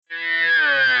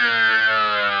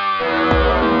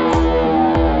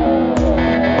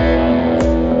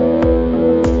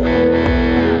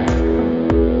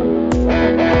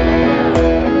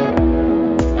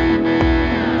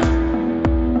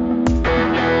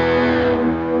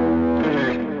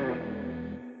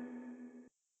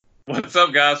What's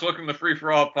up, guys? Welcome to Free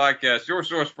For All Podcast, your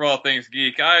source for all things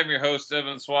geek. I am your host,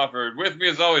 Evan Swafford. With me,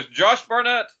 as always, Josh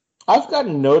Barnett. I've got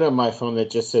a note on my phone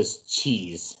that just says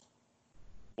cheese.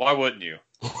 Why wouldn't you?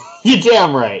 You're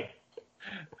damn right.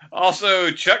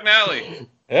 Also, Chuck Nally.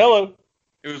 Hello.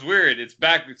 It was weird. It's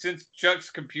back. Since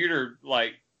Chuck's computer,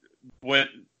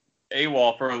 went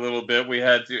AWOL for a little bit, we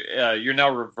had to, you're now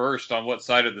reversed on what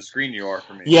side of the screen you are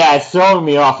for me. Yeah, it's throwing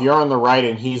me off. You're on the right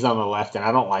and he's on the left, and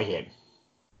I don't like it.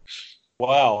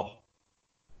 Wow.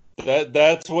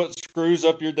 That's what screws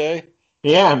up your day?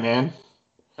 Yeah, man.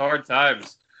 Hard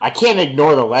times. I can't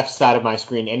ignore the left side of my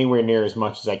screen anywhere near as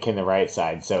much as I can the right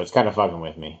side, so it's kind of fucking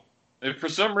with me. If for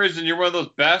some reason you're one of those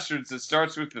bastards that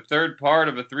starts with the third part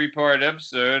of a 3-part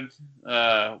episode,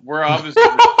 we're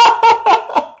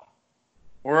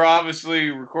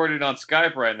obviously recording on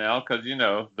Skype right now because,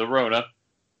 the Rona.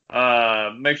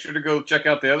 Make sure to go check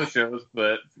out the other shows,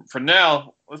 but for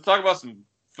now, let's talk about some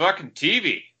fucking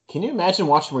TV. Can you imagine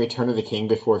watching Return of the King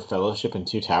before Fellowship and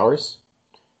Two Towers?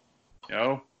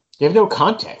 No. You have no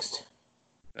context.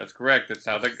 That's correct. That's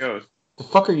how that goes. The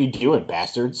fuck are you doing,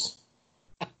 bastards?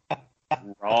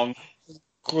 Wrong.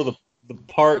 Where the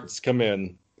parts come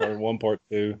in. Part 1, part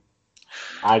 2.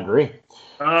 I agree.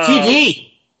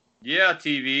 TV! Yeah,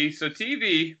 TV. So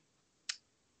TV,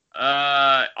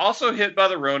 also hit by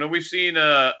the Rona. We've seen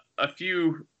a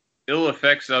few ill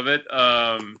effects of it.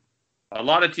 A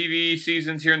lot of TV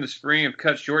seasons here in the spring have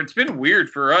cut short. It's been weird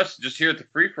for us just here at the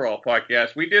Free For All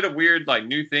podcast. We did a weird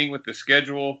new thing with the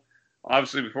schedule,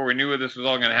 obviously before we knew what this was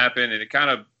all going to happen, and it kind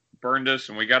of burned us,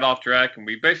 and we got off track, and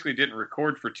we basically didn't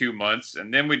record for 2 months,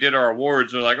 and then we did our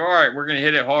awards. We're like, all right, we're going to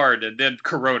hit it hard, and then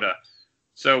Corona.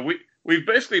 So we've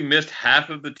basically missed half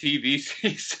of the TV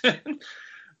season.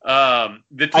 I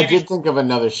did think of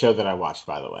another show that I watched,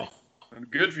 by the way.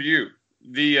 Good for you.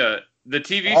 The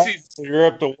TV season. So you're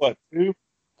up to what, 2?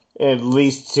 At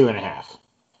least 2.5.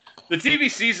 The TV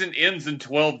season ends in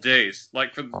 12 days.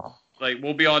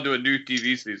 We'll be on to a new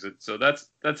TV season, so that's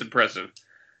impressive.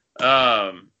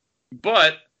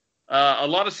 But a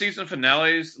lot of season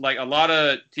finales, a lot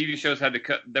of TV shows had to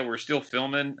cut that were still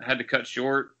filming, had to cut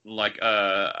short.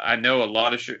 I know a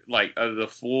lot of the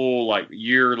full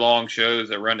year-long shows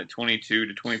that run at 22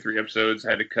 to 23 episodes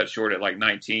had to cut short at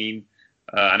 19.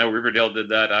 I know Riverdale did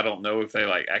that. I don't know if they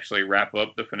actually wrap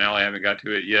up the finale. I haven't got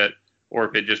to it yet, or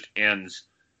if it just ends.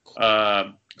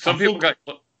 Some people got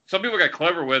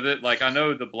clever with it. I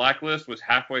know The Blacklist was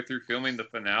halfway through filming the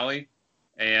finale,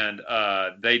 and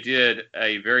they did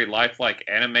a very lifelike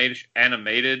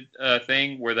animated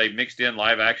thing where they mixed in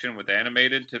live action with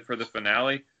animated for the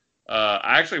finale.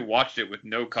 I actually watched it with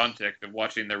no context of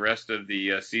watching the rest of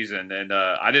the season, and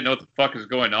I didn't know what the fuck was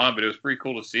going on, but it was pretty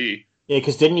cool to see. Yeah,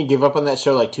 because didn't you give up on that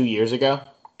show 2 years ago?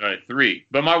 3.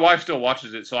 But my wife still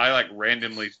watches it, so I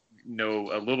randomly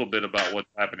know a little bit about what's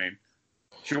happening.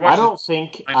 I don't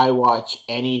think I watch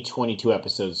any 22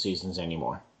 episode seasons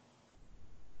anymore.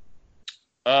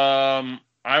 I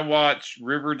watch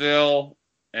Riverdale,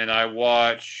 and I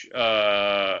watch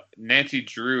Nancy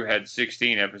Drew had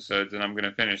 16 episodes, and I'm going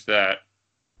to finish that.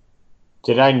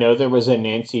 Did I know there was a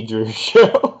Nancy Drew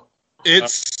show? It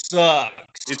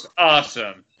sucks. It's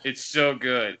awesome. It's so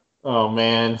good. Oh,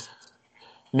 man.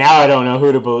 Now I don't know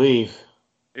who to believe.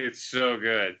 It's so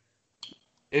good.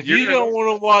 If you don't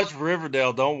want to watch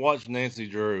Riverdale, don't watch Nancy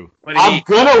Drew. I'm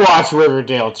going to watch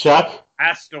Riverdale, Chuck.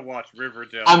 Has to watch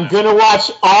Riverdale. I'm going to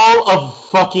watch all of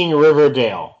fucking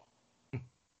Riverdale.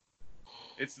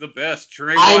 It's the best.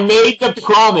 I made the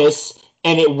promise,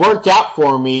 and it worked out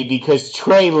for me because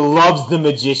Trey loves The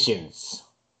Magicians.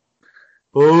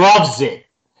 Loves it.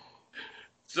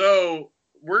 So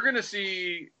we're going to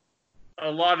see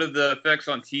a lot of the effects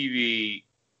on TV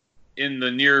in the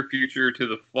near future to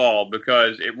the fall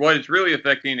because what it's really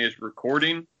affecting is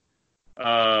recording.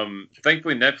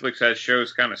 Thankfully, Netflix has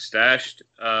shows kind of stashed,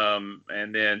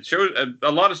 and then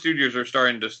a lot of studios are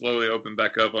starting to slowly open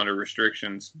back up under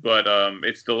restrictions, but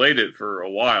it's delayed it for a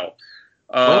while.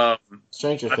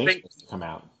 Stranger Things supposed to come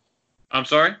out. I'm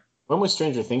sorry? When was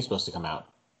Stranger Things supposed to come out?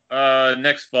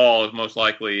 Next fall is most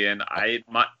likely, and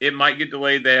it might get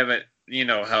delayed. They haven't,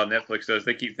 how Netflix does.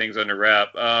 They keep things under wrap.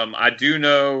 I do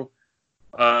know,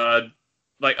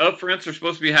 upfronts are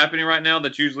supposed to be happening right now.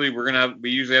 That's usually we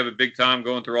usually have a big time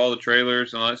going through all the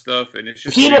trailers and all that stuff, and it's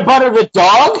just Peanut Butter the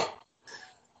dog.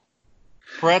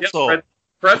 Pretzel. Yeah,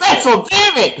 Pretzel.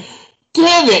 Damn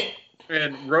it.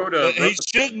 And Rhoda. He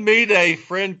shouldn't meet a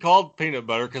friend called Peanut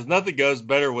Butter because nothing goes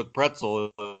better with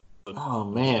pretzel. Oh,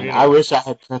 man. I wish I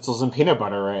had pretzels and peanut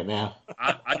butter right now.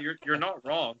 You're not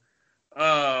wrong.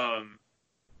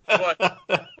 But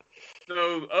so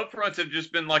So upfronts have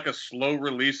just been like a slow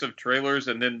release of trailers,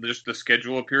 and then just the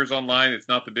schedule appears online. It's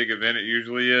not the big event it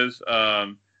usually is.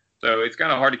 So it's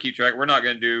kind of hard to keep track. We're not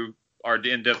going to do our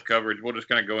in-depth coverage. We'll just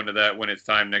kind of go into that when it's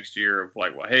time next year of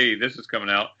like, well, hey, this is coming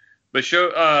out. But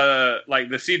like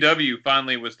the CW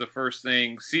finally was the first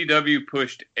thing. CW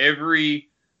pushed every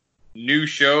new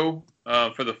show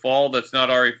for the fall that's not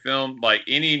already filmed. Like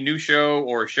any new show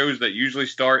or shows that usually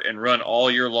start and run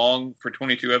all year long for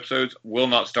 22 episodes will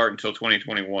not start until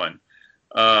 2021.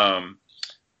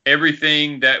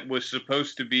 Everything that was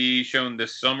supposed to be shown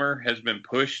this summer has been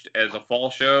pushed as a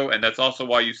fall show, and that's also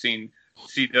why you've seen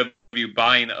CW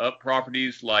buying up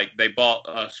properties. Like they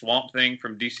bought Swamp Thing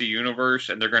from DC Universe,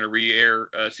 and they're going to re-air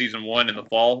season 1 in the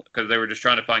fall because they were just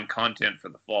trying to find content for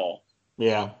the fall.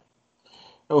 Yeah.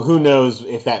 Well, who knows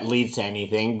if that leads to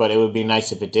anything, but it would be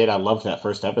nice if it did. I loved that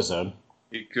first episode.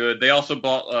 It could. They also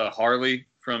bought Harley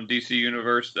from DC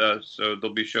Universe, so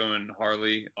they'll be showing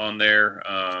Harley on there.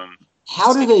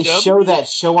 How do they show that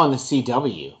show on the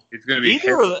CW? It's going to be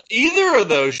either of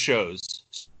those shows.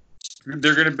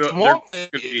 They're going to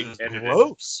be edited.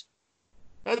 Gross.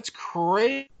 That's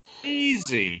crazy.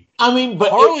 I mean,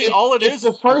 but Harley, all it is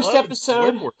the first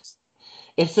episode. Squidward.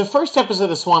 If the first episode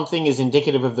of Swamp Thing is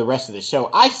indicative of the rest of the show,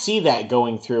 I see that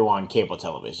going through on cable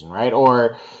television, right?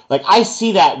 Or like I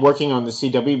see that working on the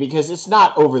CW because it's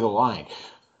not over the line.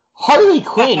 Harley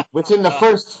Quinn, within the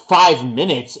first 5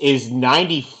 minutes, is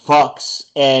 90 fucks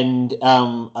and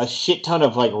a shit ton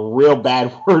of like real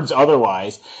bad words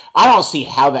otherwise. I don't see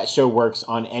how that show works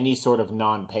on any sort of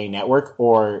non-pay network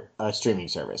or a streaming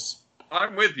service.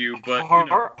 I'm with you, but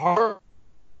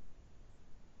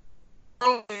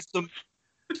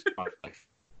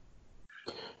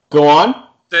Go on.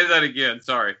 Say that again.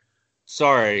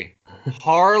 Sorry.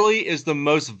 Harley is the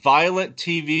most violent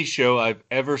TV show I've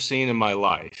ever seen in my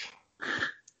life.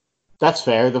 That's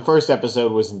fair. The first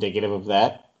episode was indicative of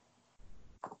that.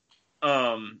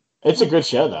 It's a good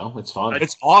show, though. It's fun.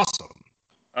 It's awesome.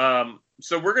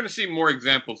 So we're going to see more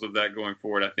examples of that going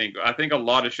forward, I think. I think a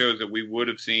lot of shows that we would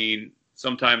have seen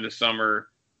sometime this summer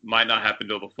might not happen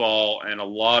till the fall, and a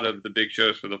lot of the big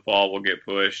shows for the fall will get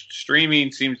pushed.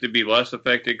 Streaming seems to be less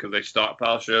affected because they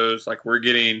stockpile shows. Like we're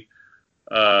getting,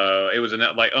 it was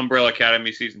like Umbrella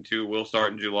Academy season 2 will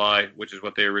start in July, which is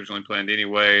what they originally planned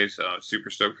anyways.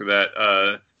 Super stoked for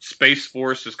that. Space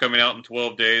Force is coming out in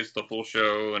 12 days, the full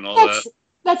show and all that.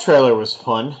 That trailer was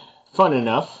fun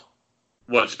enough.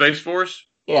 What, Space Force?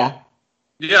 Yeah.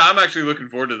 Yeah, I'm actually looking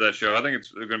forward to that show. I think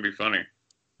it's going to be funny.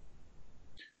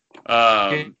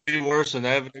 Can't be worse than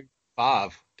Avenue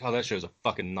 5. God, that show's a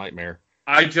fucking nightmare.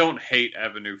 I don't hate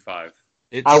Avenue 5.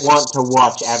 I want to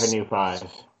watch Avenue 5.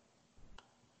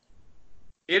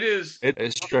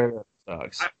 It straight up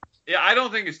sucks. I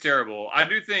don't think it's terrible. I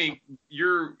do think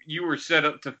you were set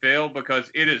up to fail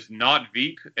because it is not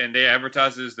Veep, and they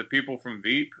advertise as the people from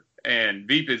Veep, and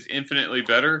Veep is infinitely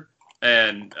better.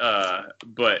 And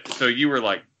but so you were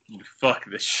like, fuck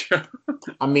this show.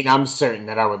 I mean, I'm certain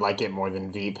that I would like it more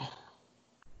than Veep.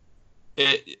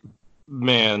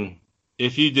 Man,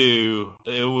 if you do,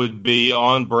 it would be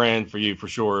on brand for you for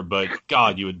sure. But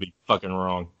God, you would be fucking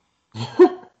wrong.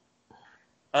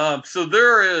 So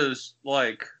there is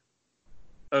like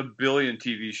a billion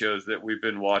TV shows that we've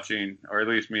been watching, or at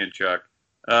least me and Chuck.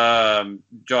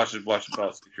 Josh has watched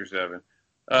about 6 or 7.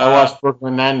 I watched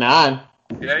Brooklyn Nine-Nine.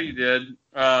 Yeah, you did.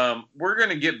 We're going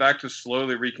to get back to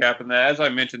slowly recapping that. As I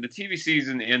mentioned, the TV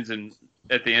season ends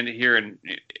at the end of here and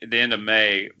the end of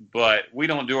May, but we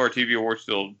don't do our TV awards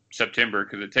till September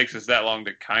because it takes us that long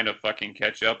to kind of fucking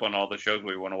catch up on all the shows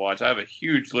we want to watch. I have a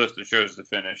huge list of shows to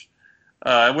finish,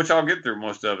 which I'll get through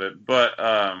most of it. But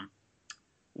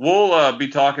we'll be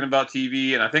talking about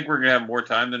TV, and I think we're going to have more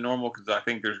time than normal because I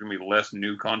think there's going to be less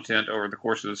new content over the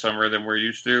course of the summer than we're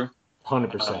used to.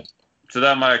 100%. So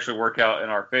that might actually work out in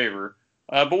our favor.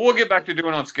 But we'll get back to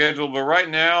doing on schedule. But right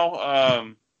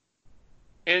now,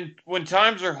 and when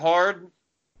times are hard,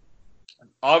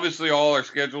 obviously all our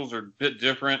schedules are a bit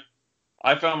different.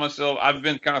 I've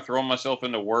been kind of throwing myself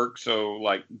into work, so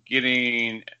like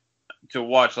getting to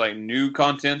watch like new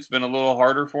content's been a little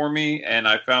harder for me, and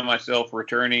I found myself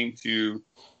returning to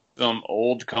some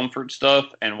old comfort stuff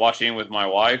and watching with my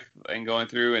wife and going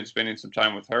through and spending some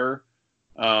time with her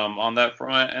on that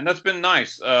front, and that's been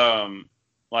nice.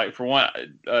 Like for one,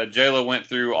 Jayla went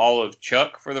through all of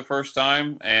Chuck for the first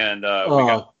time, and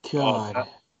God,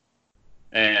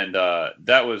 and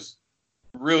that was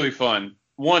really fun.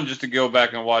 One, just to go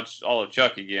back and watch all of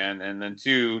Chuck again, and then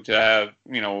two, to have,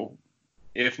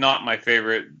 if not my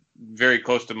favorite, very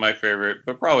close to my favorite,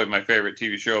 but probably my favorite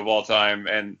TV show of all time,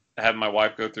 and have my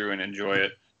wife go through and enjoy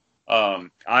it.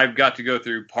 I've got to go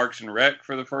through Parks and Rec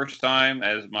for the first time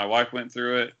as my wife went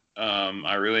through it.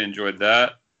 I really enjoyed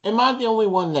that. Am I the only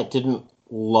one that didn't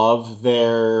love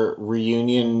their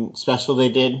reunion special they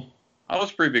did? I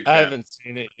was a pretty big I fan. haven't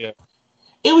seen it yet.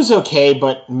 It was okay,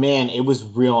 but man, it was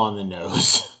real on the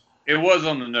nose. It was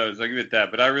on the nose, I'll give it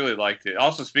that, but I really liked it.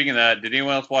 Also, speaking of that, did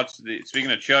anyone else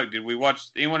speaking of Chuck,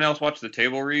 anyone else watch the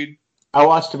table read? I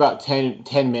watched about 10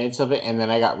 minutes of it, and then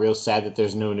I got real sad that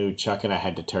there's no new Chuck, and I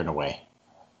had to turn away.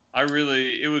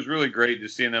 It was really great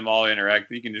just seeing them all interact.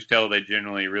 You can just tell they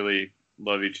genuinely really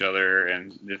love each other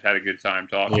and just had a good time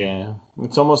talking. Yeah,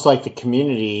 it's almost like the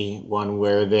Community one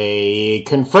where they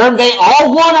confirmed they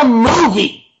all want a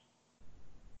movie.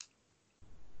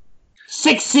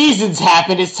 6 seasons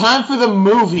happened. It's time for the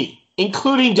movie,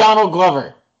 including Donald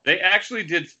Glover. They actually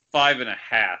did 5.5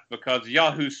 because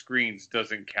Yahoo Screens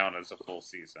doesn't count as a full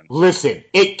season. Listen,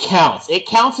 it counts. It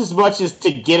counts as much as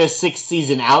to get a 6th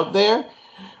season out there.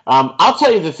 I'll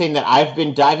tell you the thing that I've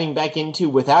been diving back into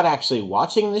without actually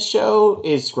watching the show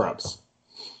is Scrubs.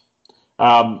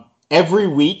 Every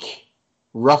week,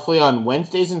 roughly on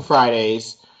Wednesdays and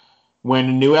Fridays, when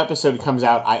a new episode comes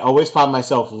out, I always find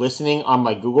myself listening on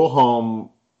my Google Home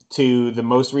to the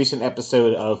most recent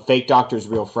episode of Fake Doctors,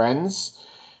 Real Friends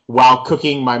while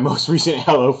cooking my most recent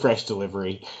HelloFresh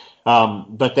delivery.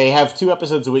 But they have 2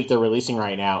 episodes a week they're releasing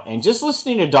right now. And just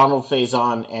listening to Donald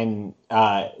Faison and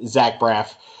Zach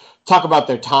Braff talk about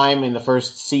their time in the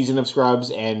first season of Scrubs,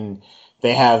 and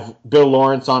they have Bill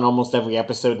Lawrence on almost every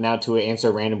episode now to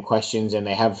answer random questions, and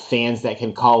they have fans that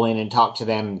can call in and talk to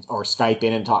them or Skype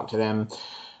in and talk to them.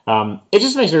 It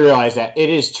just makes me realize that it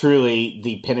is truly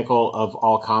the pinnacle of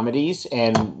all comedies,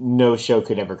 and no show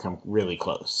could ever come really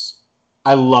close.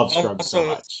 I love Scrubs so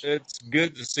much. It's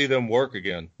good to see them work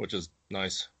again, which is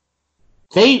nice.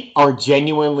 They are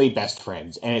genuinely best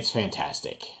friends, and it's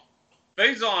fantastic.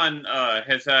 Faison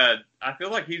has had, I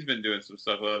feel like he's been doing some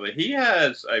stuff lately. He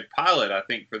has a pilot, I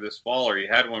think, for this fall, or he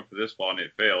had one for this fall and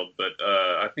it failed, but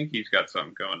I think he's got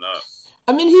something coming up.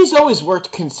 I mean, he's always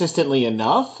worked consistently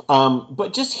enough,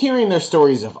 but just hearing their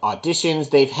stories of auditions,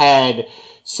 they've had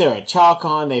Sarah Chalk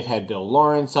on, they've had Bill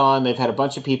Lawrence on, they've had a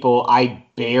bunch of people. I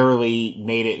barely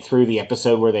made it through the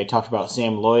episode where they talked about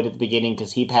Sam Lloyd at the beginning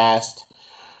because he passed.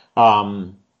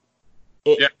 Hey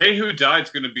Who Died's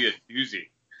going to be a doozy.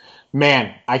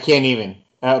 Man, I can't even.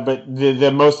 But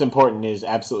the most important is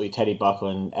absolutely Teddy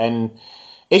Buckland. And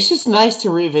it's just nice to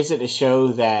revisit a show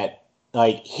that,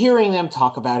 like, hearing them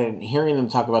talk about it and hearing them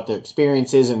talk about their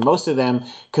experiences, and most of them,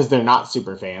 because they're not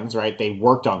super fans, right? They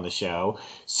worked on the show.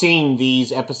 Seeing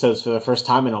these episodes for the first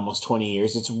time in almost 20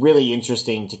 years, it's really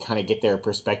interesting to kind of get their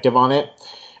perspective on it.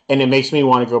 And it makes me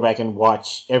want to go back and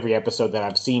watch every episode that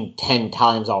I've seen 10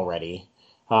 times already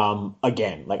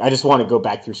again. Like, I just want to go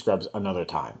back through Scrubs another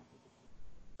time.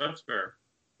 That's fair.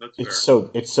 It's so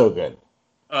good.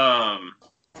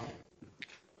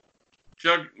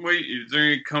 Chuck, wait, is there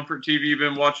any comfort TV you've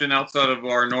been watching outside of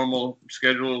our normal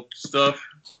scheduled stuff?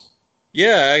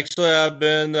 Yeah, actually, I've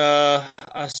been.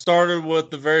 I started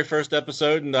with the very first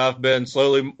episode, and I've been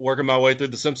slowly working my way through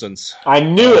The Simpsons. I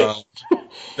knew it.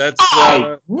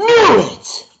 I knew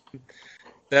it.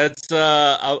 That's.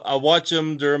 I watch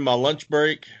them during my lunch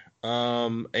break,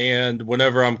 and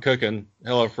whenever I'm cooking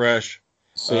HelloFresh.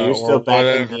 So you're still back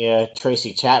in the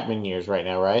Tracy Chapman years right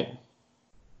now, right?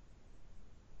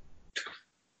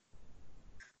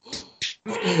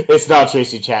 It's not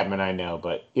Tracy Chapman, I know,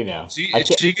 but, you know.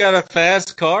 She got a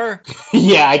fast car?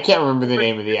 Yeah, I can't remember the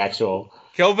name of the actual...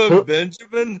 Kelvin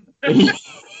Benjamin?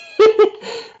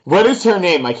 What is her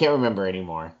name? I can't remember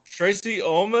anymore. Tracy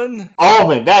Ullman?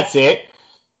 Ullman, that's it.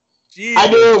 Jesus. I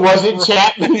knew it wasn't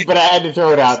Chapman, but I had to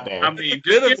throw it out there. I mean,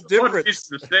 bit of a difference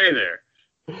to stay there.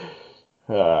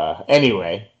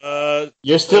 Anyway,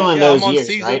 you're still in those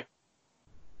years, right?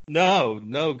 No,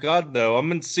 God, no.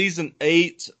 I'm in season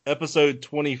 8, episode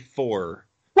 24.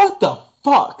 What the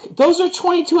fuck? Those are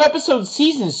 22 episode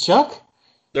seasons, Chuck.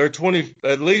 There are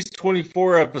at least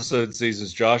 24 episode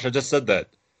seasons, Josh. I just said that.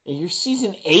 And you're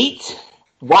season 8?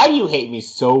 Why do you hate me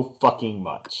so fucking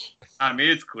much? I mean,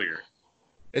 it's clear.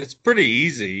 It's pretty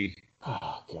easy.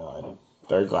 Oh, God.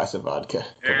 Third glass of vodka.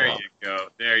 There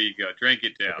you go. Drink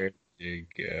it down. There you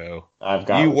go.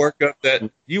 You work up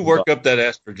that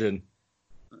estrogen.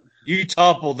 You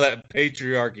topple that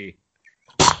patriarchy.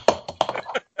 That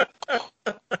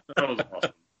was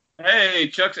awesome. Hey,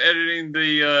 Chuck's editing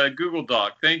the Google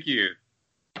Doc. Thank you.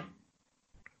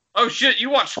 Oh, shit.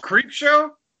 You watched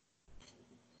Creepshow?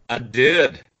 I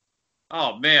did.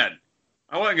 Oh, man.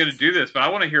 I wasn't going to do this, but I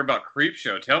want to hear about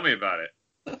Creepshow. Tell me about it.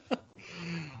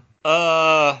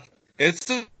 It's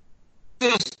a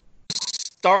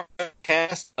star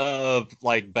cast of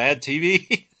like bad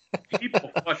TV.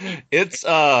 People fucking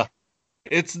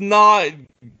It's not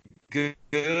good,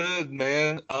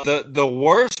 man. The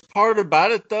worst part about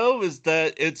it though is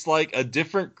that it's like a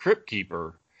different Crypt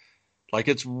Keeper. Like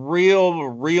it's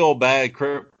real bad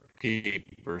Crypt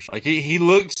Keepers. Like he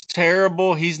looks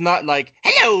terrible. He's not like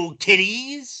hello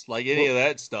kitties, like any of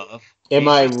that stuff. Am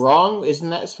I wrong? Isn't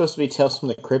that supposed to be Tales from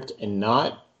the Crypt and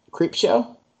not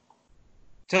Creepshow?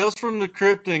 Tales from the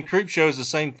Crypt and Creepshow is the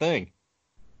same thing.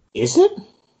 Is it?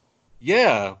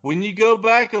 Yeah, when you go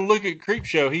back and look at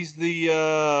Creepshow, he's the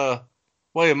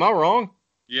wait, am I wrong?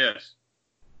 yes.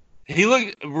 He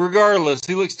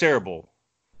looks terrible.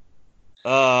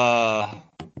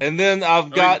 And then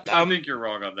I think you're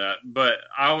wrong on that, but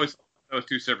I always thought those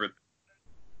two separate.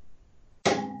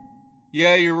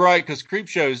 Yeah, you're right, because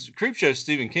Creepshow's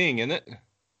Stephen King, isn't it?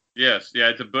 Yes, yeah,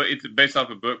 it's a book. It's based off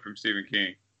a book from Stephen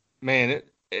King. Man,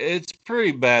 it's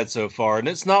pretty bad so far, and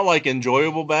it's not like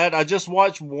enjoyable bad. I just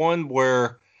watched one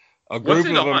where a group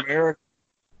of American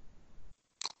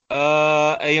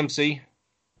AMC.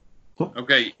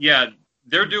 Okay, yeah,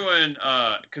 they're doing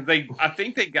because I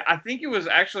think it was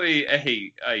actually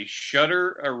a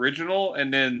Shudder original,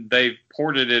 and then they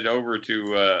ported it over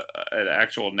to an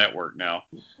actual network now.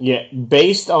 Yeah,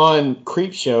 based on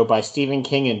Creepshow by Stephen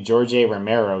King and George A.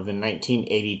 Romero, the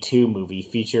 1982 movie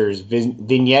features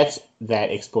vignettes that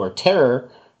explore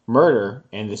terror, murder,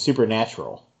 and the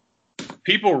supernatural.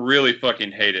 People really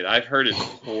fucking hate it. I've heard it's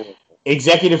horrible.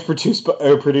 Executive produced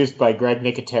by Greg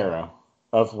Nicotero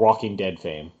of Walking Dead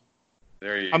fame.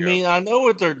 There you go. I mean, I know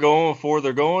what they're going for.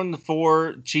 They're going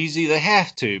for cheesy. They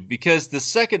have to, because the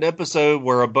second episode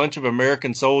where a bunch of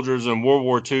American soldiers in World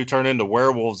War II turn into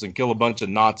werewolves and kill a bunch of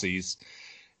Nazis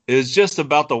is just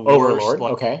about the worst.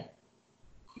 Overlord, okay.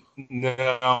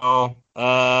 No,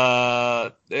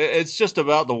 it's just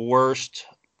about the worst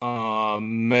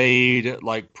made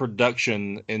like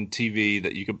production in TV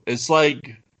that you could. It's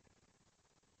like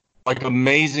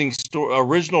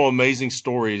original Amazing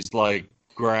Stories, like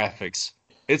graphics.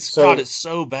 It's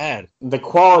so bad. The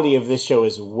quality of this show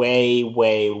is way,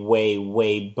 way, way,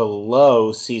 way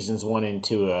below seasons 1 and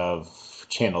 2 of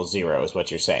Channel Zero, is what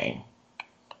you're saying.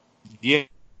 Yeah.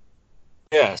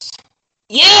 Yes.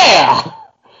 Yeah!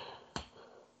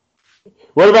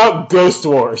 What about Ghost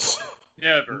Wars?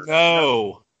 Never.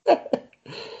 No.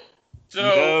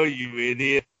 No, you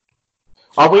idiot.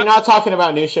 Are we not talking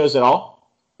about new shows at all?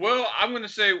 Well, I'm going to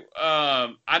say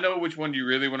I know which one you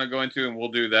really want to go into, and we'll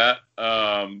do that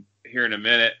here in a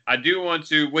minute. I do want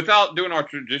to, without doing our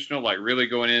traditional, like really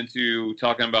going into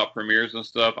talking about premieres and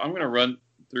stuff, I'm going to run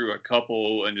through a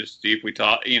couple and just see if we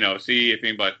see if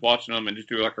anybody's watching them, and just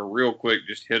do like a real quick,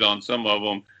 just hit on some of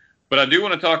them. But I do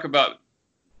want to talk about,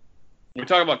 when we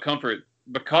talk about comfort,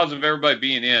 because of everybody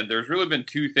being in, there's really been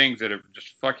two things that have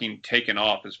just fucking taken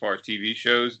off as far as TV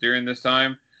shows during this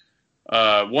time.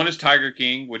 One is Tiger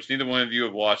King, which neither one of you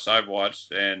have watched. I've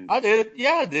watched, and I did.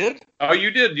 Yeah, I did. Oh,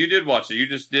 you did. You did watch it. You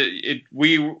just did it.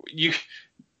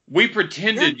 We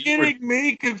pretended. You're getting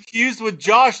me confused with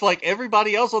Josh, like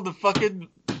everybody else on the fucking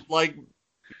like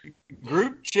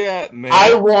group chat, man.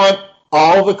 I want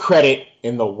all the credit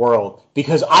in the world,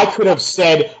 because I could have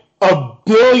said a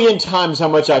billion times how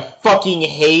much I fucking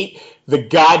hate the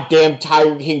goddamn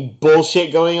Tiger King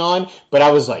bullshit going on, but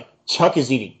I was like, Chuck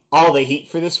is eating all the heat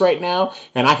for this right now,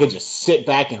 and I could just sit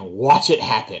back and watch it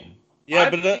happen. Yeah,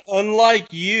 but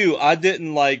unlike you, I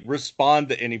didn't like respond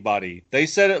to anybody. They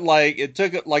said it like it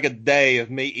took like a day of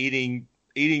me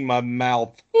eating my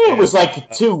mouth. It was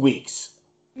like 2 weeks.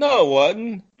 No, it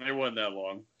wasn't. It wasn't that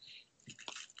long.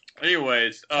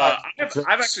 Anyways, I've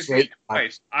actually seen it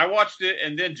twice. I watched it,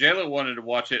 and then Jalen wanted to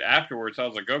watch it afterwards. I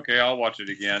was like, okay, I'll watch it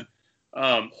again.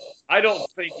 I don't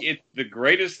think it's the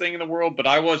greatest thing in the world, but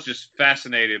I was just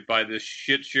fascinated by this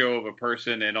shit show of a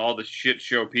person and all the shit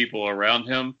show people around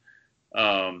him.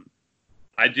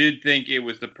 I did think it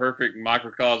was the perfect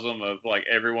microcosm of like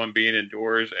everyone being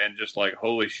indoors and just like,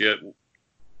 holy shit,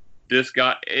 this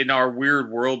guy in our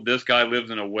weird world, this guy lives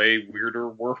in a way weirder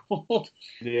world.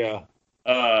 Yeah.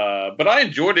 But I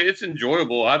enjoyed it. It's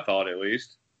enjoyable, I thought, at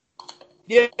least.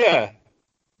 Yeah.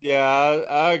 Yeah,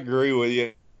 I agree with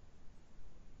you.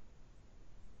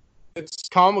 It's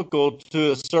comical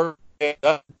to a certain,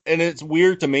 and it's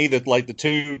weird to me that like the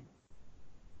two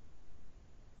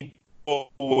people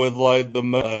with like the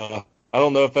I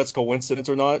don't know if that's coincidence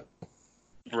or not.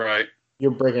 Right.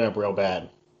 You're breaking up real bad.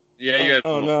 Yeah, you got.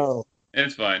 Oh no.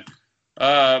 It's fine.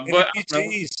 But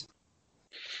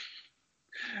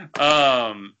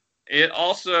It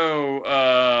also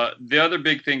the other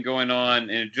big thing going on,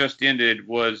 and it just ended,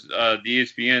 was the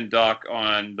ESPN doc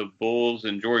on the Bulls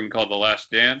and Jordan called The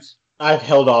Last Dance. I've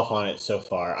held off on it so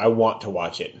far. I want to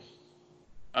watch it.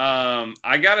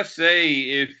 I gotta say,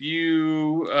 if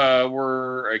you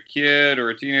were a kid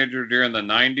or a teenager during the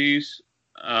 '90s,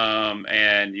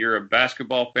 and you're a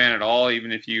basketball fan at all,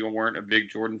 even if you weren't a big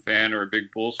Jordan fan or a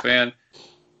big Bulls fan,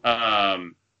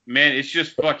 man, it's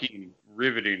just fucking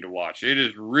riveting to watch. It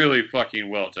is really fucking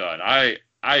well done. I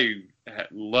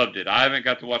loved it. I haven't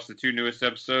got to watch the 2 newest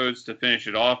episodes to finish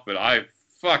it off, but I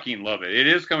fucking love it. It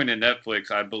is coming to Netflix,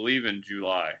 I believe, in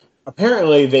July.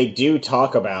 Apparently, they do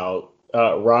talk about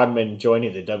Rodman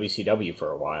joining the WCW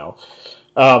for a while.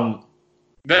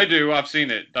 They do. I've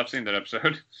seen it. I've seen that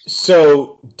episode.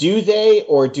 So, do they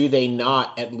or do they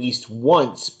not at least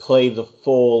once play the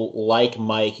full Like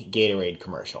Mike Gatorade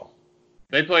commercial?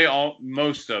 They play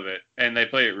most of it, and they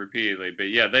play it repeatedly. But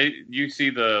yeah, you see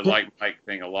the Like Mike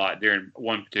thing a lot during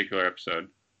one particular episode.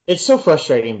 It's so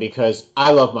frustrating because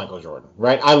I love Michael Jordan,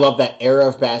 right? I love that era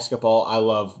of basketball. I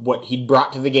love what he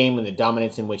brought to the game and the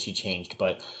dominance in which he changed.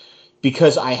 But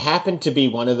because I happen to be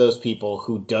one of those people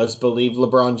who does believe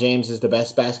LeBron James is the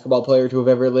best basketball player to have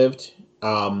ever lived,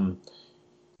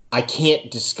 I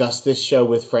can't discuss this show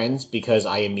with friends because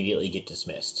I immediately get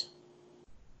dismissed.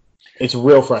 It's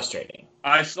real frustrating.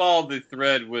 I saw the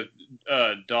thread with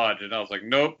Dodge, and I was like,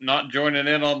 nope, not joining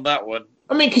in on that one.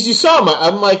 I mean, because you saw him.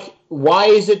 I'm like, why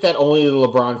is it that only the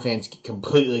LeBron fans get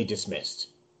completely dismissed?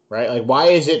 Right? Like, why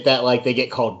is it that like they get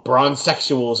called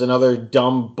bronzexuals and other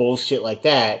dumb bullshit like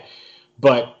that?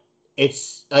 But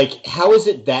it's like, how is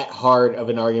it that hard of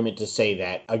an argument to say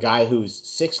that a guy who's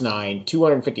 6'9",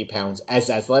 250 pounds,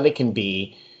 as athletic can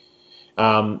be,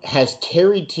 has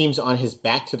carried teams on his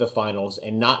back to the finals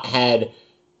and not had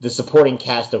the supporting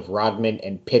cast of Rodman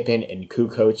and Pippen and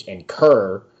Kukoc and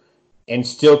Kerr, and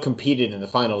still competed in the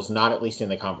finals, not at least in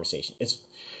the conversation.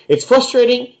 It's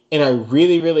frustrating, and I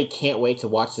really, really can't wait to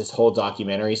watch this whole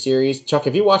documentary series. Chuck,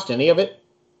 have you watched any of it?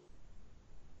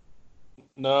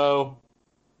 No.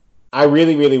 I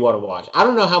really, really want to watch. I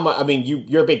don't know how much. I mean,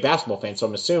 you're a big basketball fan, so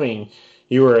I'm assuming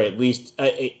you were at least,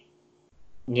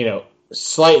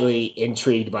 slightly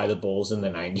intrigued by the Bulls in the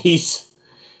 90s.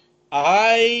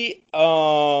 I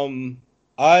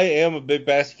am a big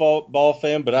basketball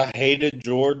fan, but I hated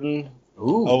Jordan.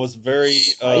 Ooh, I was very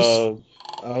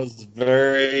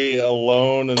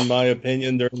alone in my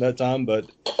opinion during that time, but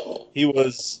he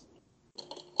was.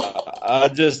 I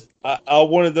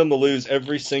wanted them to lose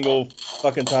every single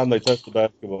fucking time they touched the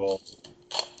basketball.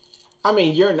 I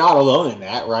mean, you're not alone in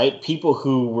that, right? People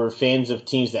who were fans of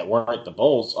teams that weren't the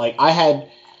Bulls, like I had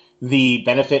the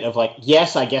benefit of like,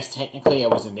 yes, I guess technically I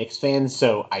was a Knicks fan,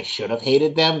 so I should have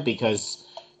hated them because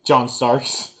John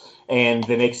Starks and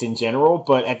the Knicks in general,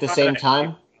 but at the same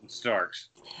time, Starks.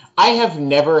 I have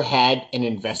never had an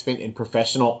investment in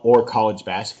professional or college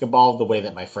basketball the way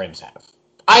that my friends have.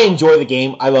 I enjoy the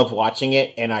game, I love watching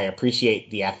it, and I appreciate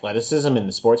the athleticism and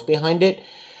the sports behind it,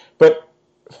 but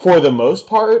for the most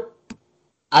part,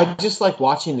 I just like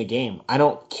watching the game. I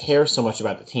don't care so much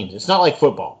about the teams. It's not like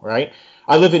football, right?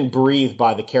 I live and breathe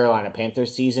by the Carolina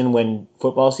Panthers season when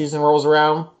football season rolls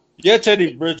around. Yeah,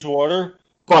 Teddy Bridgewater.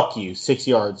 Fuck you, 6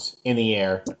 yards in the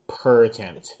air per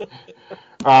attempt.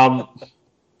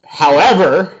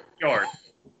 However,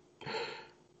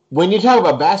 when you talk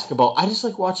about basketball, I just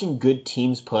like watching good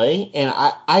teams play, and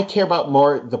I care about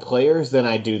more the players than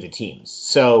I do the teams.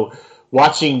 So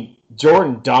watching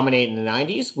Jordan dominate in the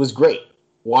 90s was great.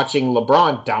 Watching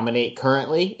LeBron dominate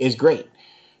currently is great.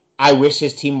 I wish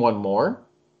his team won more.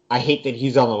 I hate that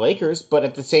he's on the Lakers, but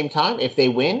at the same time, if they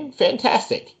win,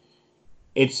 fantastic.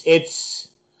 It's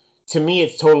to me,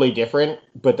 it's totally different,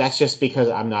 but that's just because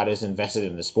I'm not as invested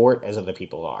in the sport as other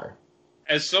people are.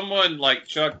 As someone like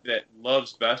Chuck that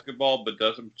loves basketball but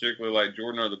doesn't particularly like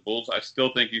Jordan or the Bulls, I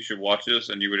still think you should watch this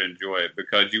and you would enjoy it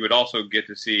because you would also get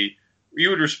to see, you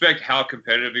would respect how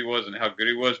competitive he was and how good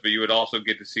he was, but you would also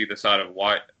get to see the side of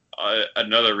why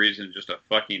another reason just to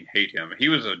fucking hate him. He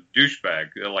was a douchebag.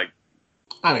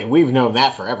 I mean, we've known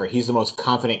that forever. He's the most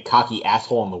confident, cocky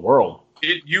asshole in the world.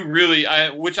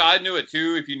 Which I knew it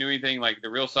too, if you knew anything like the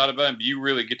real side about him, you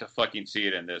really get to fucking see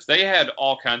it in this. They had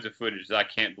all kinds of footage that I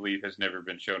can't believe has never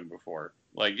been shown before.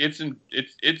 Like, it's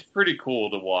pretty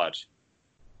cool to watch.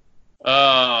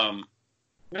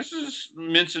 Let's just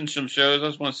mention some shows. I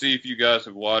just want to see if you guys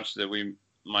have watched that we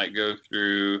might go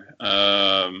through.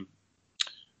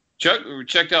 Chuck, we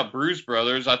checked out Bruise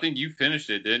Brothers. I think you finished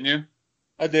it, didn't you?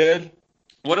 I did.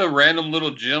 What a random little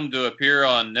gem to appear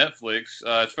on Netflix.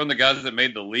 It's from the guys that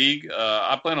made The League.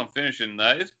 I plan on finishing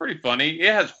that. It's pretty funny.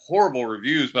 It has horrible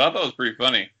reviews, but I thought it was pretty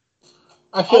funny.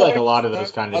 I feel like a lot of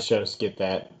those kind of shows get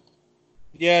that.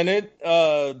 Yeah, and it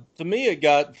to me it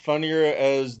got funnier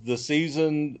as the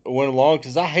season went along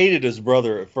because I hated his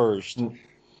brother at first,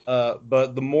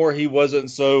 but the more he wasn't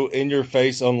so in your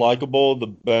face, unlikable, the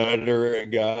better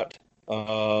it got.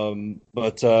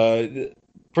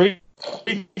 Pretty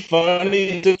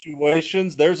funny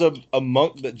situations. There's a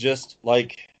monk that just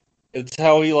like it's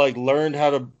how he like learned how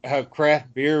to have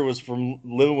craft beer was from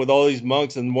living with all these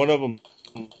monks, and one of them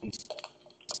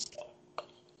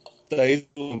stays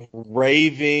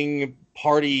raving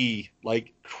party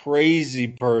like crazy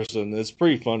person. It's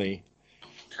pretty funny.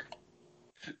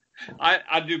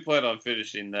 I do plan on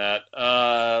finishing that.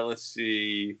 Let's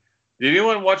see. Did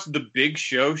anyone watch the Big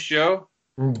Show show?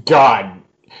 God,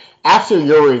 after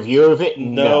your review of it,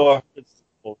 no.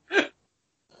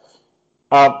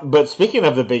 But speaking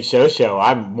of the Big Show,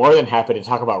 I'm more than happy to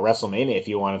talk about WrestleMania if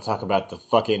you want to talk about the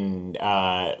fucking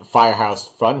Firefly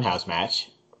Funhouse match.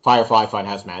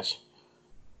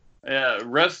 Yeah,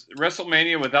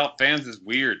 WrestleMania without fans is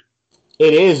weird.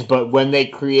 It is, but when they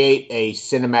create a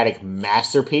cinematic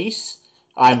masterpiece,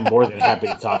 I'm more than happy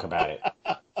to talk about it.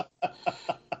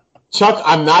 Chuck,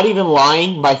 I'm not even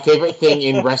lying. My favorite thing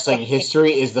in wrestling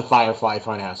history is the Firefly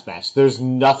Funhouse match. There's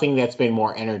nothing that's been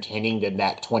more entertaining than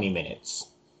that 20 minutes.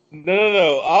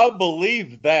 No. I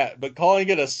believe that, but calling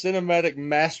it a cinematic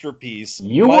masterpiece.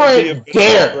 You weren't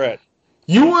there.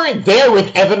 You weren't there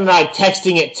with Evan and I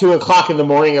texting at 2 o'clock in the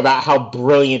morning about how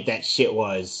brilliant that shit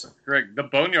was. Correct. The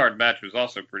Boneyard match was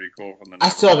also pretty cool. I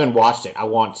still haven't watched it. I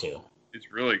want to.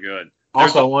 It's really good.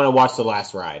 Also, I want to watch The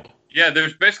Last Ride. Yeah,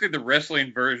 there's basically the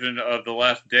wrestling version of The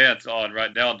Last Dance on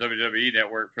right now on WWE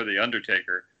Network for The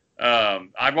Undertaker.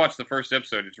 I watched the first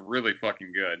episode. It's really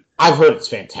fucking good. I've heard it's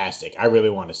fantastic. I really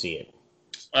want to see it.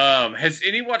 Has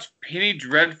any watched Penny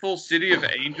Dreadful City of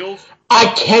Angels? I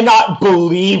cannot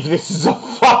believe this is a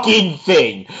fucking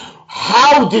thing.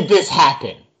 How did this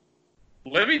happen?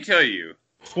 Let me tell you.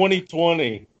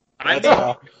 2020.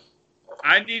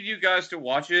 I need you guys to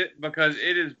watch it because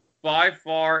it is by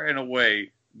far and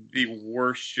away the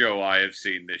worst show I have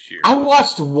seen this year. I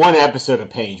watched one episode of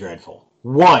Penny Dreadful.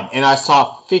 One. And I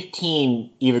saw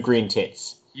 15 Eva Green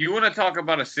tits. You want to talk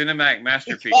about a cinematic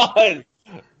masterpiece? God.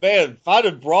 Man,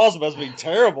 finding bras must be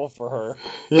terrible for her.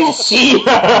 Yeah,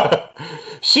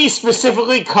 she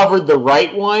specifically covered the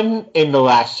right one in the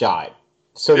last shot.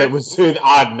 So that was an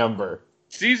odd number.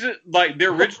 Season, like the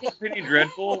original Penny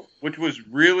Dreadful, which was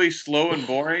really slow and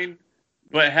boring,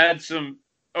 but had some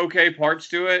okay parts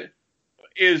to it,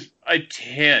 is a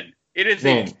 10. It is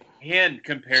a 10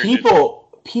 compared to...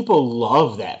 People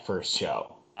love that first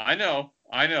show. I know.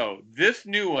 This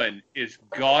new one is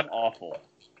god-awful.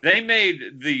 They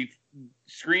made the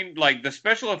screen, like the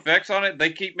special effects on it,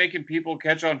 they keep making people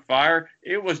catch on fire.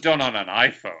 It was done on an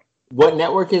iPhone. What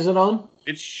network is it on?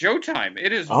 It's Showtime.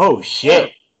 It is... Oh, shit.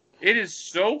 Horrible. It is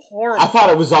so horrible. I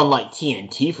thought it was on, like,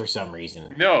 TNT for some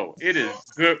reason. No, it is...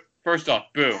 First off,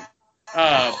 boom.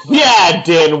 Yeah,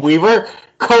 Dan Weaver.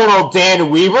 Colonel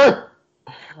Dan Weaver.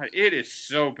 It is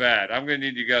so bad. I'm going to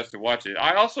need you guys to watch it.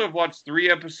 I also have watched 3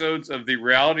 episodes of the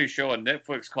reality show on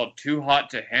Netflix called Too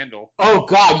Hot to Handle. Oh,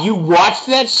 God, you watched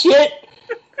that shit?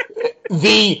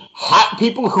 The hot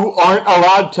people who aren't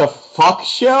allowed to fuck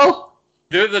show?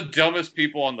 They're the dumbest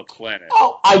people on the planet.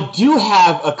 Oh, I do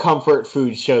have a comfort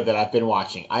food show that I've been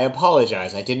watching. I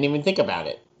apologize. I didn't even think about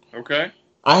it. Okay.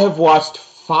 I have watched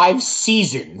 5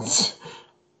 seasons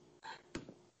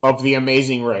of The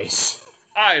Amazing Race.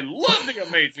 I love The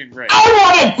Amazing Race.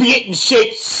 I want to be in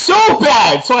shape so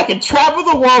bad so I can travel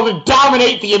the world and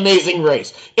dominate The Amazing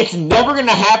Race. It's never going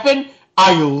to happen.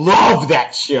 I love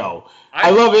that show.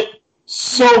 I love it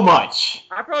so much.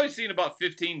 I've probably seen about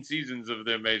 15 seasons of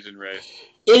The Amazing Race.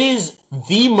 It is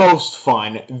the most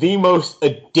fun, the most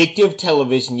addictive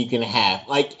television you can have.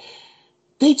 Like,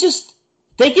 they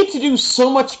get to do so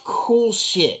much cool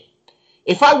shit.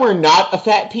 If I were not a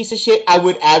fat piece of shit, I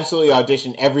would absolutely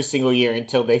audition every single year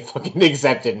until they fucking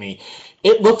accepted me.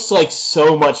 It looks like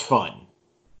so much fun.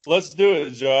 Let's do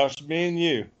it, Josh. Me and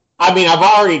you. I mean, I've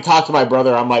already talked to my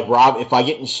brother. I'm like, Rob, if I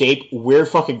get in shape, we're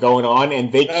fucking going on,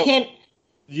 and they can't...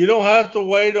 You don't have to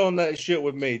wait on that shit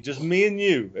with me. Just me and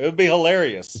you. It would be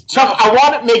hilarious. Chuck, I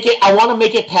want to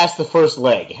make it past the first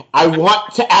leg. I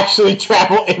want to actually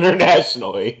travel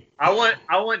internationally. I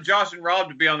want Josh and Rob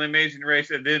to be on The Amazing Race,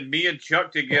 and then me and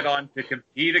Chuck to get on to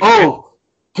compete again. Oh,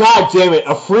 God damn it.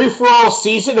 A free-for-all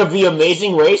season of The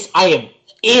Amazing Race? I am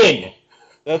in.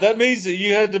 Now, that means that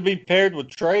you had to be paired with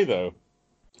Trey, though.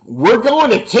 We're going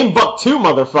to Timbuktu,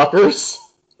 motherfuckers.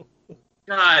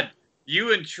 God,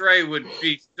 you and Trey would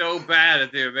be so bad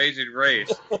at The Amazing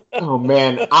Race. Oh,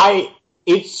 man.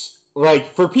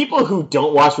 Like, for people who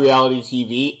don't watch reality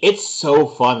TV, it's so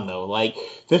fun, though. Like,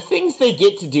 the things they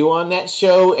get to do on that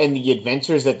show and the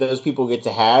adventures that those people get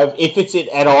to have, if it's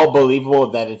at all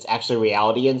believable that it's actually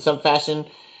reality in some fashion,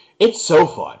 it's so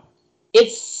fun.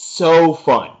 It's so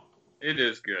fun. It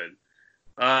is good.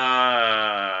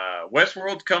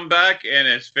 Westworld's come back and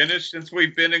it's finished since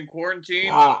we've been in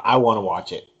quarantine. I want to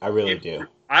watch it. I really do.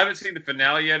 I haven't seen the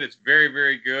finale yet. It's very,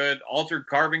 very good. Altered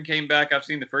Carbon came back. I've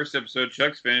seen the first episode.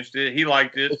 Chuck's finished it. He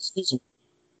liked it. Excuse me.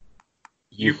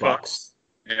 You fucks.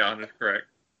 Yeah, that's correct.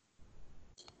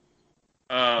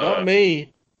 Not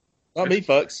me. Not me,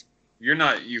 fucks. You're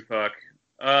not you fuck.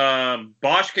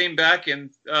 Bosch came back and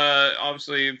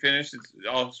obviously finished. It's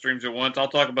all streams at once. I'll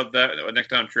talk about that next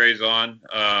time Trey's on.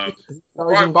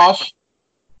 Bosch?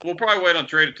 We'll probably wait on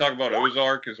Trey to talk about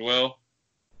Ozark as well.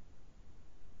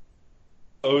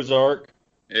 Ozark.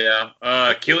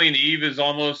 Yeah. Killing Eve is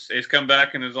come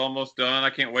back and is almost done. I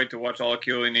can't wait to watch all of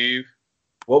Killing Eve.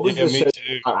 What was the show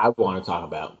I want to talk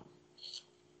about?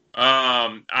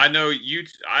 I know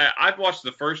I've watched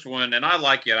the first one and I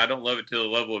like it. I don't love it to the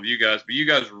level of you guys, but you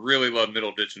guys really love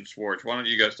Middleditch and Schwartz. Why don't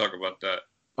you guys talk about that?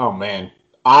 Oh man,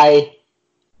 I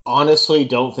honestly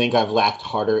don't think I've laughed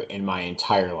harder in my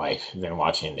entire life than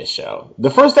watching this show.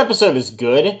 The first episode is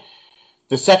good.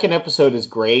 The second episode is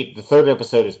great. The third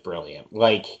episode is brilliant.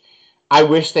 Like, I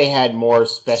wish they had more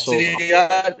special. See,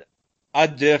 I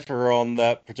differ on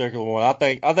that particular one. I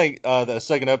think the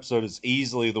second episode is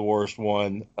easily the worst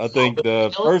one. I think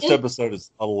the first episode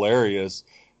is hilarious.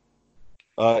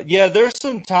 Yeah, there's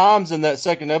some times in that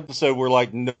second episode where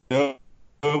like nobody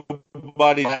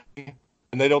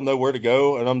and they don't know where to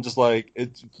go, and I'm just like,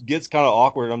 it gets kind of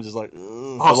awkward. I'm just like,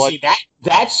 see,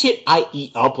 that shit I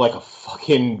eat up like a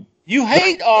fucking. You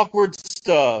hate awkward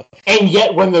stuff. And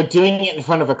yet when they're doing it in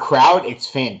front of a crowd, it's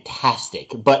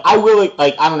fantastic. But I really, I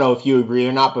don't know if you agree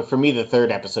or not, but for me, the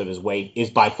third episode is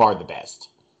by far the best.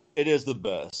 It is the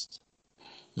best.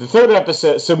 The third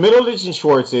episode, so Middleditch and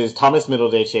Schwartz is Thomas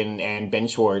Middleditch and Ben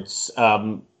Schwartz,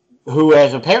 who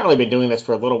has apparently been doing this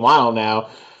for a little while now,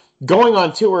 going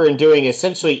on tour and doing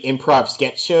essentially improv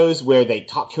sketch shows where they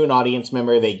talk to an audience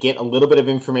member, they get a little bit of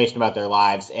information about their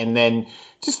lives, and then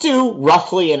just do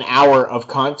roughly an hour of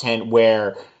content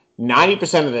where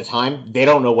 90% of the time they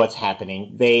don't know what's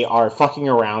happening. They are fucking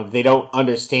around. They don't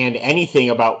understand anything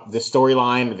about the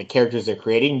storyline or the characters they're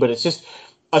creating, but it's just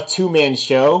a two-man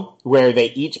show where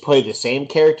they each play the same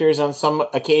characters on some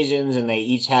occasions and they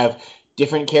each have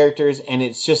different characters, and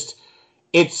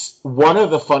it's one of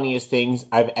the funniest things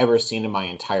I've ever seen in my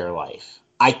entire life.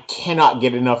 I cannot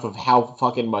get enough of how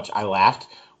fucking much I laughed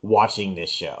watching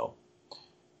this show.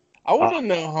 I want to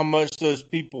know how much those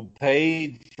people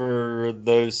paid for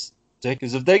those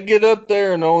tickets. If they get up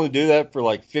there and only do that for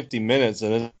like 50 minutes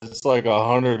and it's like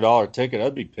 $100 ticket,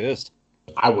 I'd be pissed.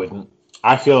 I wouldn't.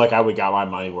 I feel like I would got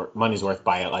my money's worth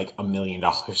by it like $1 million.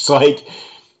 Like,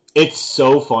 it's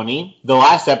so funny. The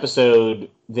last episode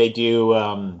they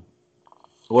do,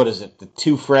 what is it? The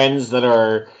two friends that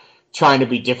are trying to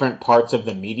be different parts of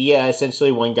the media.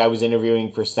 Essentially, one guy was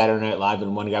interviewing for Saturday Night Live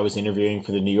and one guy was interviewing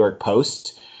for the New York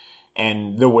Post.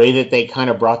 And the way that they kind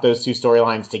of brought those two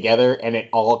storylines together, and it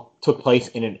all took place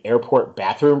in an airport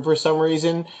bathroom for some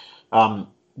reason.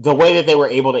 The way that they were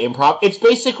able to improv, it's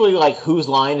basically like Whose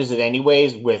Line Is It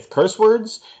Anyways with curse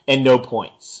words and no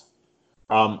points.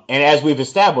 And as we've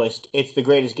established, it's the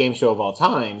greatest game show of all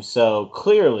time. So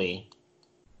clearly,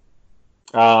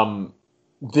 I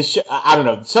don't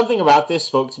know, something about this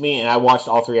spoke to me, and I watched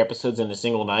all 3 episodes in a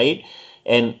single night,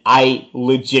 and I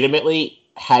legitimately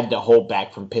had to hold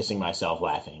back from pissing myself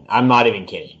laughing. I'm not even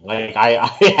kidding. Like, I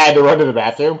had to run to the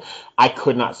bathroom. I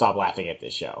could not stop laughing at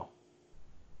this show.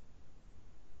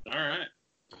 All right.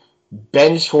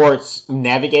 Ben Schwartz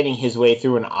navigating his way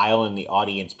through an aisle in the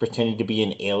audience, pretending to be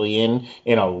an alien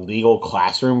in a legal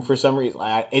classroom for some reason.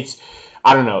 I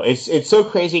don't know. It's so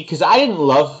crazy because I didn't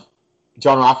love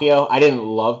John Ralphio. I didn't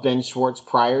love Ben Schwartz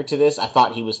prior to this. I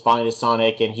thought he was fine as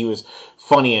Sonic and he was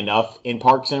funny enough in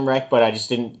Parks and Rec, but I just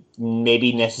didn't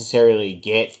maybe necessarily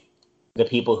get the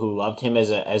people who loved him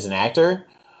as an actor.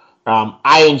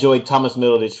 I enjoyed Thomas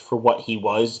Middleditch for what he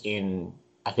was in,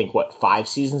 I think, 5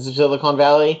 seasons of Silicon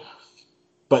Valley.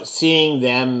 But seeing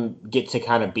them get to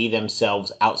kind of be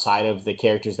themselves outside of the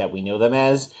characters that we know them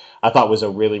as, I thought was a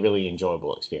really, really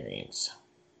enjoyable experience.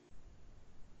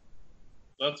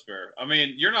 That's fair. I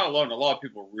mean, you're not alone. A lot of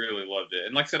people really loved it.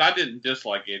 And like I said, I didn't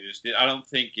dislike it. I don't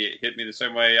think it hit me the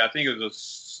same way. I think it was a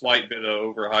slight bit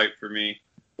of overhype for me.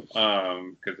 Because,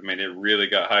 I mean, it really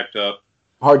got hyped up.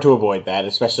 Hard to avoid that,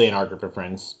 especially in our group of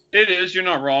friends. It is. You're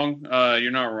not wrong.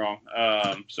 You're not wrong.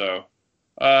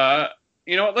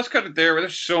 you know what? Let's cut it there.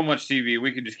 There's so much TV.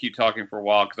 We could just keep talking for a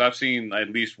while because I've seen at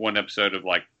least one episode of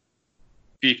like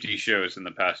 50 shows in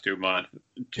the past 2 months.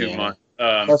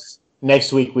 Plus,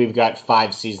 next week we've got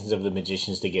 5 seasons of The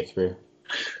Magicians to get through.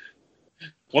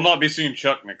 We'll not be seeing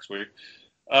Chuck next week.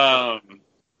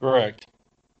 Correct.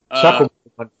 Chuck will be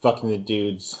the one fucking the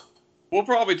dudes. We'll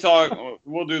probably talk.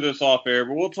 We'll do this off air,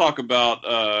 but we'll talk about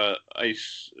a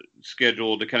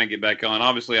schedule to kind of get back on.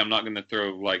 Obviously, I'm not going to throw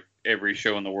like every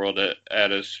show in the world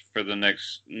at us for the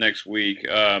next week,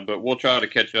 but we'll try to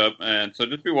catch up. And so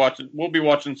just be watching. We'll be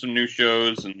watching some new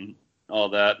shows and all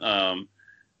that,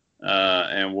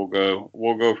 and we'll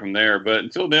go from there. But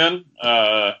until then,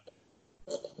 man,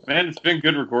 it's been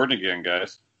good recording again,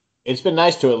 guys. It's been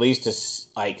nice to at least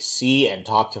see and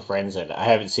talk to friends that I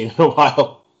haven't seen in a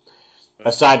while.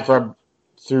 Aside from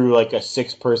through like a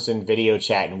 6-person video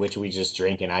chat in which we just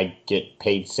drink and I get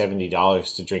paid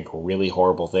 $70 to drink really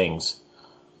horrible things.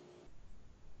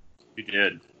 You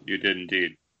did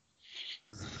indeed.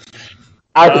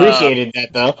 I appreciated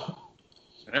that though.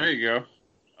 There you go.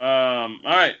 All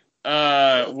right.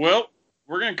 Well,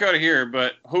 we're going to cut it here,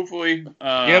 but hopefully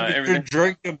But you're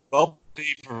drinking bubble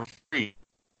tea for free,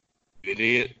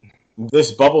 idiot.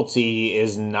 This bubble tea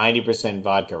is 90%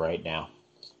 vodka right now.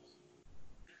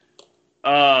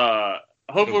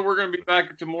 Hopefully we're going to be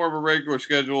back to more of a regular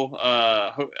schedule.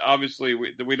 Obviously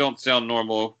we don't sound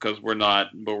normal because we're not,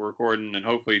 but we're recording, and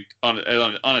hopefully on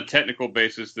a technical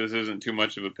basis this isn't too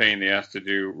much of a pain in the ass to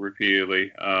do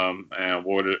repeatedly. And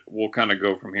we'll kind of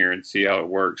go from here and see how it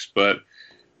works. But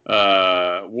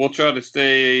we'll try to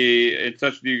stay in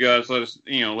touch with you guys.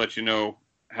 Let you know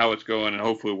how it's going, and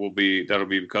hopefully that'll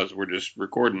be because we're just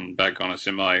recording back on a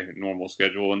semi-normal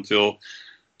schedule until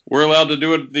we're allowed to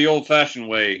do it the old-fashioned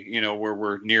way, where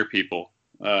we're near people.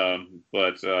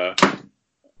 But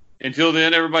until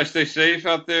then, everybody stay safe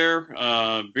out there.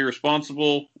 Be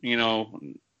responsible.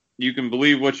 You can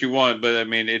believe what you want, but I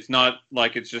mean, it's not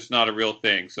like it's just not a real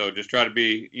thing. So just try to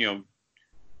be,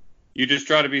 you just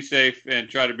try to be safe and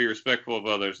try to be respectful of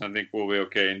others. I think we'll be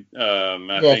okay.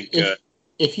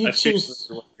 If you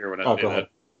choose, go ahead.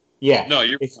 Yeah. No,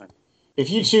 you're fine.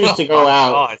 If you choose to go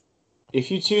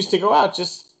out,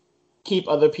 just keep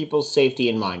other people's safety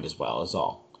in mind as well, is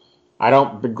all. I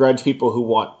don't begrudge people who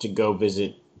want to go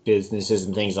visit businesses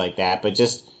and things like that, but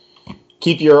just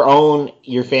keep your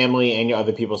family, and your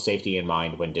other people's safety in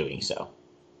mind when doing so.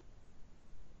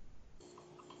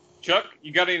 Chuck,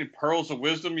 you got any pearls of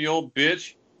wisdom, you old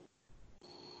bitch?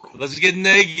 Let's get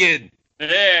naked.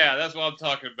 Yeah, that's what I'm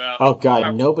talking about. Oh,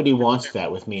 God, nobody wants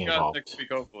that with me involved. Next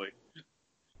week, hopefully.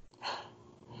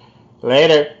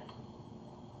 Later.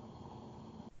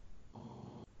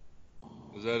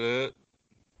 Is that it?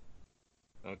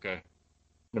 Okay.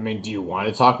 I mean, do you want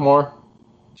to talk more?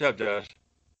 Shut up, Josh.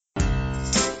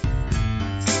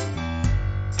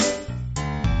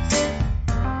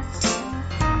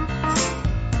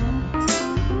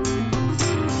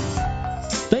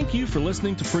 Thank you for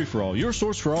listening to Free For All, your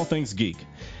source for all things geek.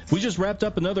 We just wrapped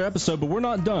up another episode, but we're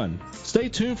not done. Stay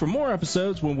tuned for more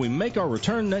episodes when we make our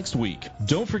return next week.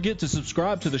 Don't forget to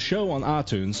subscribe to the show on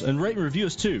iTunes and rate and review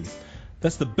us too.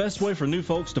 That's the best way for new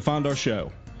folks to find our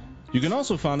show. You can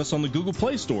also find us on the Google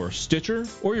Play Store, Stitcher,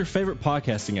 or your favorite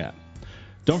podcasting app.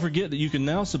 Don't forget that you can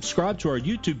now subscribe to our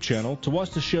YouTube channel to watch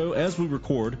the show as we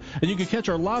record, and you can catch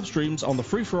our live streams on the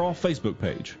Free For All Facebook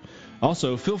page.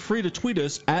 Also, feel free to tweet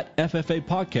us at FFA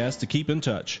Podcast to keep in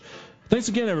touch. Thanks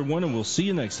again, everyone, and we'll see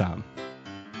you next time.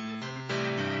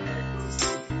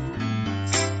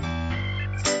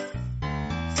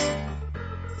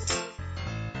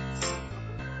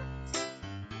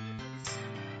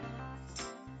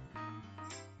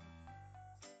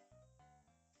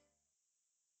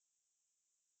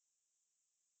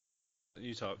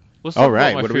 You talk. All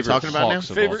right, what are we talking about now?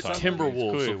 Favorite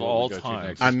Timberwolves of all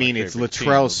time. I mean, it's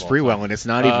Latrell Sprewell, and it's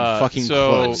not even fucking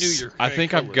close. I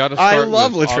think I've got to start. I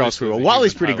love Latrell Sprewell.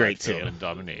 Wally's pretty great too. And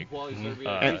Dominique.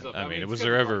 I mean, was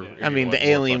there ever? I mean, the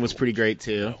Alien was pretty great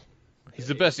too. He's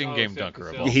the best in-game dunker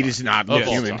of all time. He does not look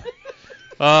human.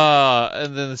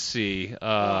 And then let's see.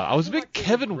 I was a big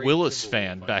Kevin Willis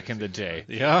fan back in the day.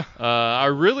 Yeah. I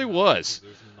really was.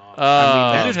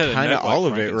 I mean, that's kind of all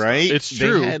of it, right? It's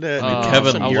true.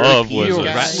 Kevin Love was a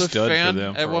Ratcliffe stud fan for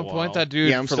them at one point. That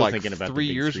dude for like 3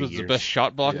 years was the best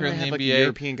shot blocker in the NBA.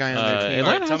 European guy on their team.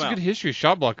 Atlanta has a good history of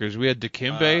shot blockers. We had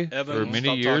Dikembe for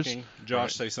many years.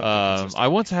 Josh, say something. I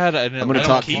once had an I'm going to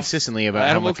talk consistently about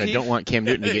how much I don't want Cam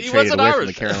Newton to get traded away from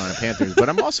the Carolina Panthers, but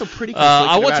I'm also pretty conflicted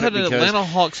I once about had it an because, Atlanta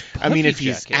Hawks puffy I mean, if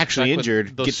he's jacket, actually back when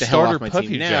injured, those get the hell off my starter team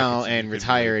puffy now jackets and you could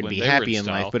retire wear and when be they were happy in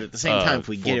style, life. But at the same time, if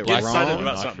we for get it Black wrong Sabbath,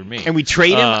 not for me. and we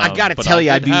trade him, I got to but tell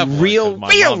you, I I'd did have be one, real 'cause my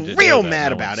mom didn't know that mad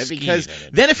no about one it skied because in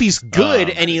it. then if he's good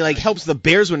and he like helps the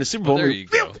Bears win a Super Bowl, Well, there we're you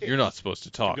real go. pissed. You're not supposed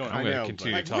to talk. I'm going to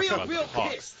continue to talk about the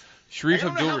Hawks. Sharif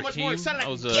Abdul-Rahim, I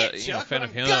was a fan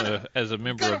of him as a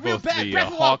member of both the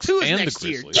Hawks and the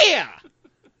Grizzlies. Yeah!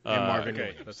 Marvin,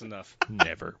 okay, that's enough.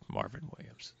 Never Marvin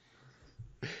Williams.